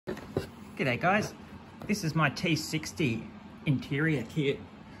G'day guys, this is my T-60 interior kit.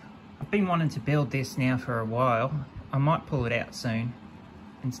 I've been wanting to build this now for a while. I might pull it out soon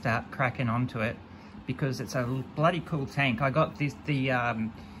and start cracking onto it because it's a bloody cool tank. I got this the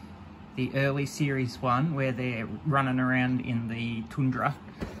early series one where they're running around in the tundra.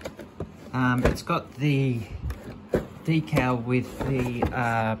 It's got the decal with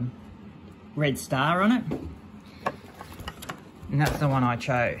the red star on it, and that's the one I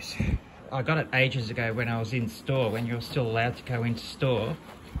chose. I got it ages ago when I was in store, when you were still allowed to go into store.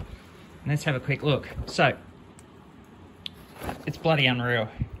 And let's have a quick look. So, it's bloody unreal.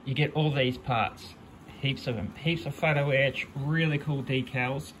 You get all these parts, heaps of them, heaps of photo etch, really cool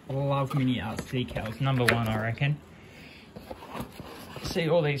decals. I love Miniarts decals, #1 I reckon. See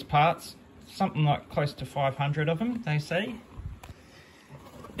all these parts, something like close to 500 of them, they say.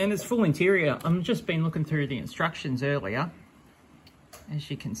 And it's full interior. I've just been looking through the instructions earlier. As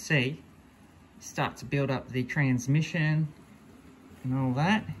you can see, start to build up the transmission and all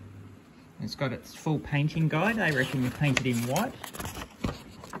that. It's got its full painting guide. I reckon you paint it in white,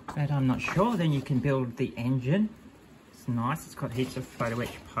 but I'm not sure. Then you can build the engine. It's nice. It's got heaps of photo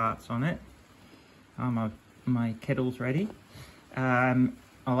etch parts on it. My kettle's ready. I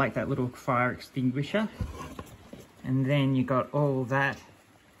like that little fire extinguisher. And then you got all that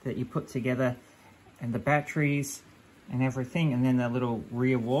you put together, and the batteries and everything, and then the little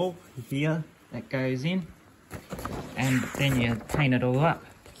rear wall here that goes in, and then you paint it all up.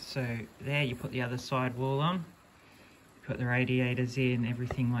 So there you put the other side wall on, put the radiators in,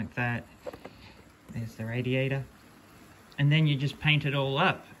 everything like that. There's the radiator, and then you just paint it all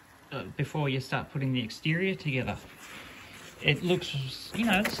up before you start putting the exterior together. It looks, you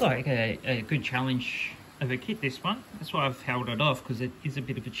know, it's like a good challenge of a kit, this one. That's why I've held it off, because it is a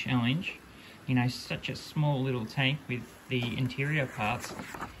bit of a challenge. You know, such a small little tank with the interior parts,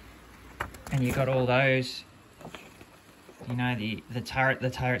 and you got all those. You know, the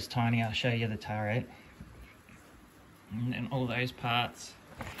turret's tiny. I'll show you the turret, and all those parts.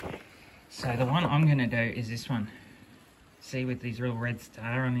 So the one I'm gonna do is this one. See, with these real red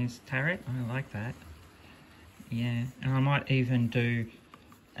star on his turret. I like that. Yeah, and I might even do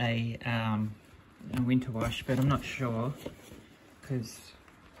a winter wash, but I'm not sure,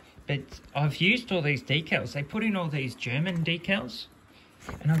 but I've used all these decals. They put in all these German decals,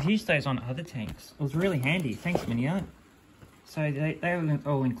 and I've used those on other tanks. It was really handy. Thanks, Miniart. So they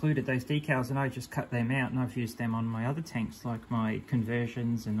all included those decals, and I just cut them out, and I've used them on my other tanks, like my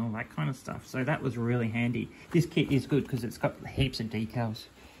conversions and all that kind of stuff. So that was really handy. This kit is good because it's got heaps of decals.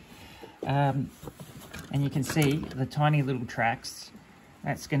 And you can see the tiny little tracks.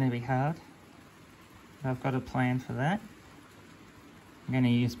 That's going to be hard. I've got a plan for that. I'm going to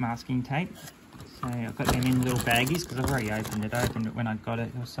use masking tape. So I've got them in little baggies because I've already opened it. I opened it when I got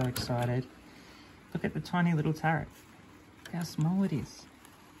it. I was so excited. Look at the tiny little turret. Look how small it is.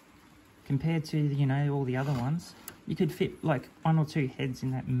 Compared to, you know, all the other ones. You could fit like 1 or 2 heads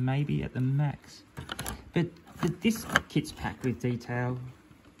in that, maybe at the max. But this kit's packed with detail.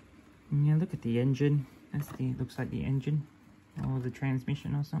 And you look at the engine. Looks like the engine. Or the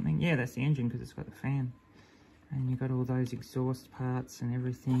transmission or something. Yeah, that's the engine because it's got the fan. And you've got all those exhaust parts and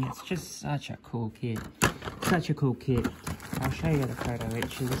everything. It's just such a cool kit. Such a cool kit. I'll show you the photo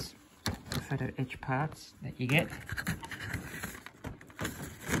etches. The photo etch parts that you get.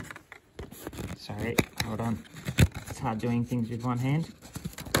 Sorry, hold on. It's hard doing things with one hand.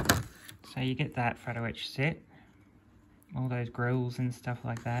 So you get that photo etch set. All those grills and stuff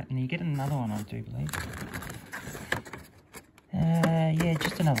like that. And you get another one, I do believe. Yeah,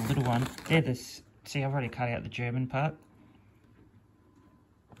 just another little one. They're this. See, I've already cut out the German part.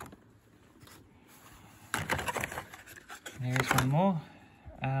 There's one more.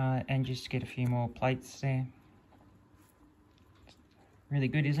 And just get a few more plates there. Really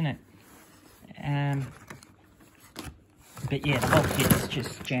good, isn't it? But yeah, the whole kit's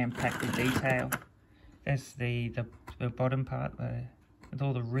just jam-packed with detail. That's the bottom part with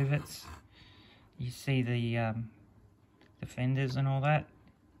all the rivets. You see the fenders and all that.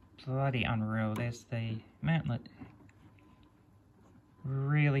 Bloody unreal. There's the mountlet.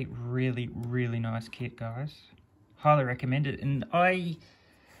 Really, really, really nice kit, guys. Highly recommend it. And I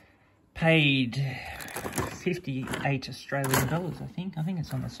paid 58 Australian dollars, I think. I think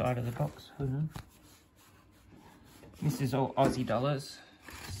it's on the side of the box. Hold on. This is all Aussie dollars.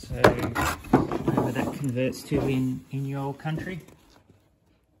 So, whatever that converts to in your country.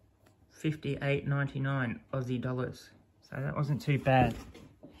 58.99 Aussie dollars. So that wasn't too bad.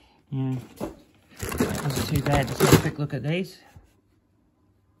 Yeah, that wasn't too bad. Just have a quick look at these.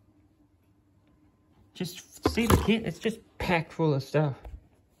 Just see the kit, it's just packed full of stuff.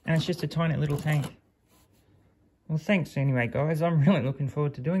 And it's just a tiny little tank. Well, thanks anyway, guys. I'm really looking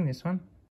forward to doing this one.